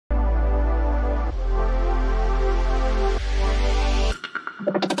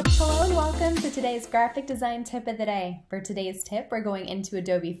to today's graphic design tip of the day. For today's tip, we're going into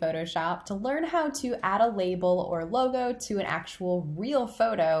Adobe Photoshop to learn how to add a label or logo to an actual real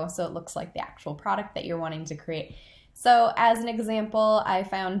photo so it looks like the actual product that you're wanting to create. So as an example, I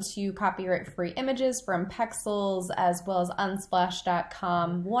found two copyright-free images from Pexels as well as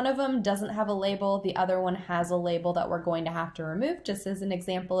Unsplash.com. One of them doesn't have a label, the other one has a label that we're going to have to remove, just as an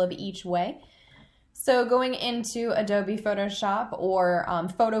example of each way. So going into Adobe Photoshop or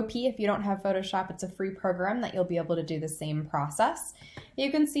Photopea, if you don't have Photoshop, it's a free program that you'll be able to do the same process. You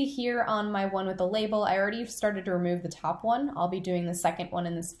can see here on my one with the label, I already started to remove the top one. I'll be doing the second one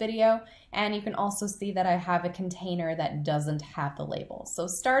in this video, and you can also see that I have a container that doesn't have the label. So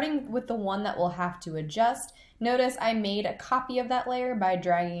starting with the one that we'll have to adjust, notice I made a copy of that layer by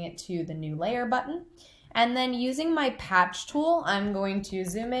dragging it to the new layer button. And then using my patch tool, I'm going to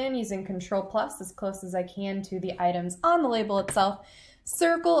zoom in using Control+ as close as I can to the items on the label itself,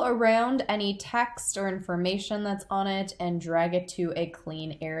 circle around any text or information that's on it, and drag it to a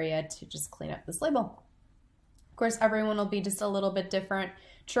clean area to just clean up this label. Of course, everyone will be just a little bit different.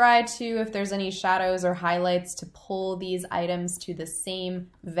 Try to, if there's any shadows or highlights, to pull these items to the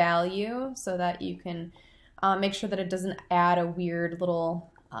same value so that you can make sure that it doesn't add a weird little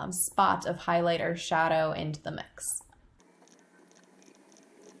spot of highlight or shadow into the mix.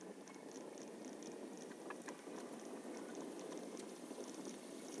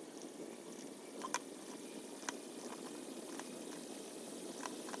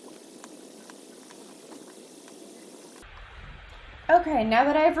 Okay, now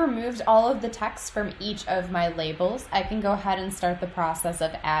that I've removed all of the text from each of my labels, I can go ahead and start the process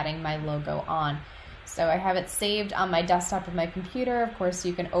of adding my logo on. So I have it saved on my desktop of my computer. Of course,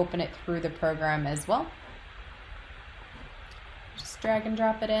 you can open it through the program as well. Just drag and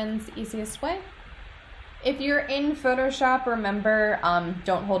drop it in, it's the easiest way. If you're in Photoshop, remember,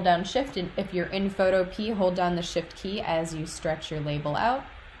 don't hold down Shift. And if you're in Photopea, hold down the Shift key as you stretch your label out.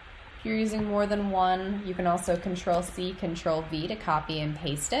 If you're using more than one, you can also Control-C, Control-V to copy and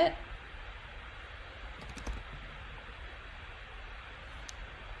paste it.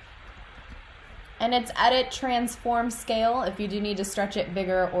 And it's edit, transform, scale if you do need to stretch it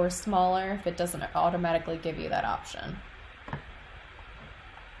bigger or smaller, if it doesn't automatically give you that option.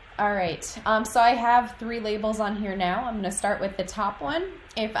 All right, so I have three labels on here now. I'm gonna start with the top one.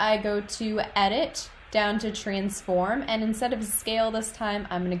 If I go to edit, down to transform, and instead of scale this time,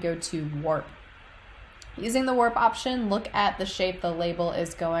 I'm gonna go to warp. Using the warp option, look at the shape the label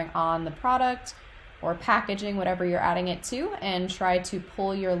is going on the product or packaging, whatever you're adding it to, and try to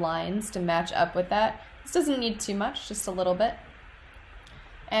pull your lines to match up with that. This doesn't need too much, just a little bit.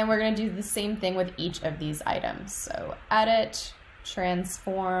 And we're gonna do the same thing with each of these items. So edit,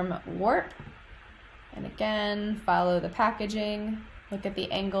 transform, warp, and again, follow the packaging, look at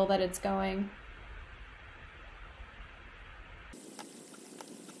the angle that it's going.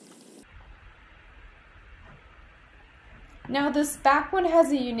 Now this back one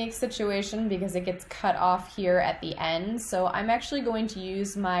has a unique situation because it gets cut off here at the end, so I'm actually going to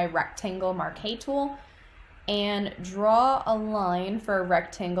use my rectangle marquee tool and draw a line for a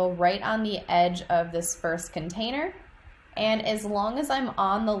rectangle right on the edge of this first container. And as long as I'm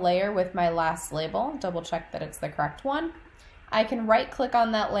on the layer with my last label, double check that it's the correct one, I can right click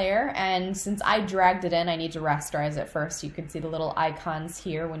on that layer, and since I dragged it in, I need to rasterize it first. You can see the little icons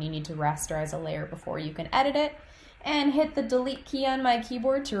here when you need to rasterize a layer before you can edit it. And hit the delete key on my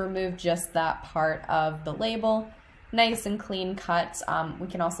keyboard to remove just that part of the label. Nice and clean cut. We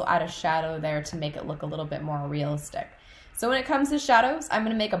can also add a shadow there to make it look a little bit more realistic. So when it comes to shadows, I'm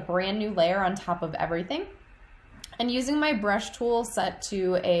going to make a brand new layer on top of everything. And using my brush tool set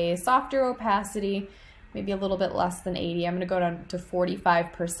to a softer opacity, maybe a little bit less than 80, I'm going to go down to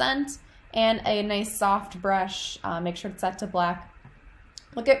 45%, and a nice soft brush, make sure it's set to black.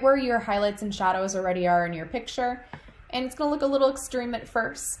 Look at where your highlights and shadows already are in your picture, and it's going to look a little extreme at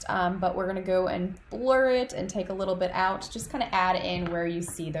first, but we're going to go and blur it and take a little bit out, just kind of add in where you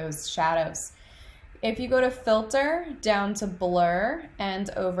see those shadows. If you go to Filter, down to Blur, and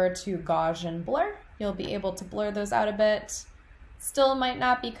over to Gaussian Blur, you'll be able to blur those out a bit. Still might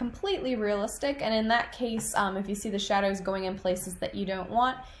not be completely realistic, and in that case, if you see the shadows going in places that you don't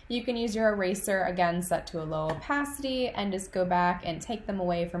want, you can use your eraser, again set to a low opacity, and just go back and take them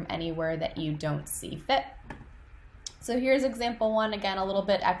away from anywhere that you don't see fit. So here's example one, again a little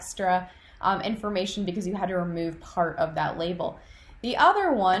bit extra information because you had to remove part of that label. The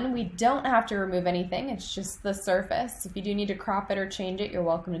other one, we don't have to remove anything, it's just the surface. If you do need to crop it or change it, you're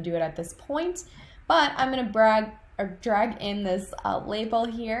welcome to do it at this point, but I'm going to drag in this label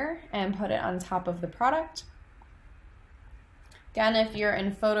here and put it on top of the product. Again, if you're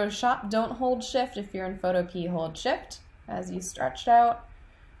in Photoshop, don't hold shift. If you're in Photopea, hold shift as you stretch out.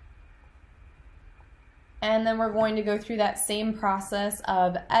 And then we're going to go through that same process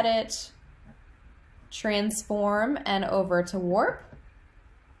of edit, transform, and over to warp.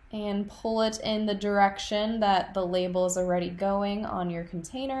 And pull it in the direction that the label is already going on your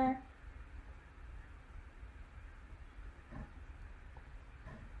container.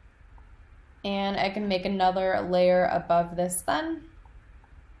 And I can make another layer above this then.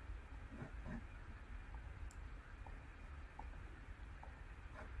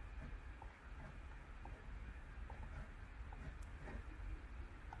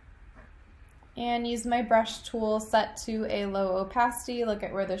 And use my brush tool set to a low opacity. Look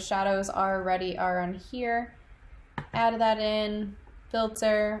at where the shadows already are on here. Add that in,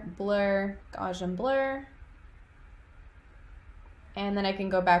 filter, blur, Gaussian blur. And then I can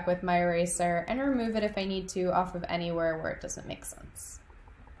go back with my eraser and remove it if I need to off of anywhere where it doesn't make sense.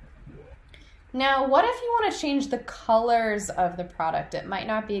 Now, what if you want to change the colors of the product? It might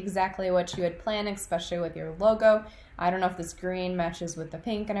not be exactly what you had planned, especially with your logo. I don't know if this green matches with the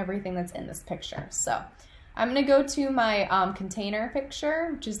pink and everything that's in this picture. So I'm going to go to my container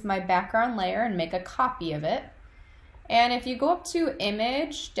picture, which is my background layer, and make a copy of it. And if you go up to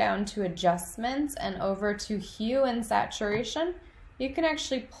Image, down to Adjustments, and over to Hue and Saturation, you can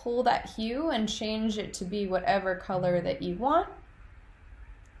actually pull that hue and change it to be whatever color that you want.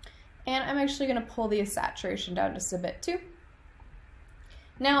 And I'm actually going to pull the saturation down just a bit too.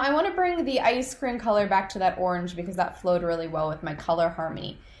 Now I want to bring the ice cream color back to that orange because that flowed really well with my color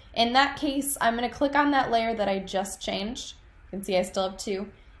harmony. In that case, I'm going to click on that layer that I just changed. You can see I still have two.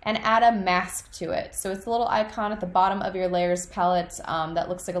 And add a mask to it. So it's a little icon at the bottom of your layers palette that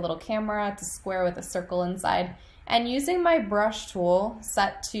looks like a little camera. It's a square with a circle inside. And using my brush tool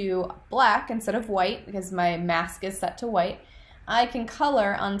set to black instead of white, because my mask is set to white, I can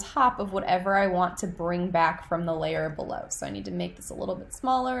color on top of whatever I want to bring back from the layer below. So I need to make this a little bit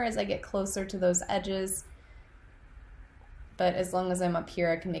smaller as I get closer to those edges. But as long as I'm up here,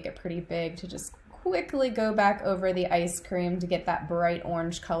 I can make it pretty big to just quickly go back over the ice cream to get that bright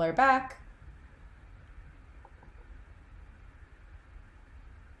orange color back.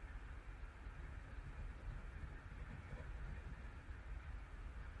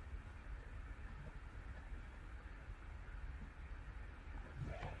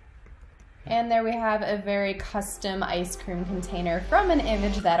 And there we have a very custom ice cream container from an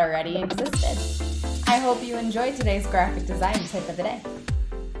image that already existed. I hope you enjoyed today's graphic design tip of the day.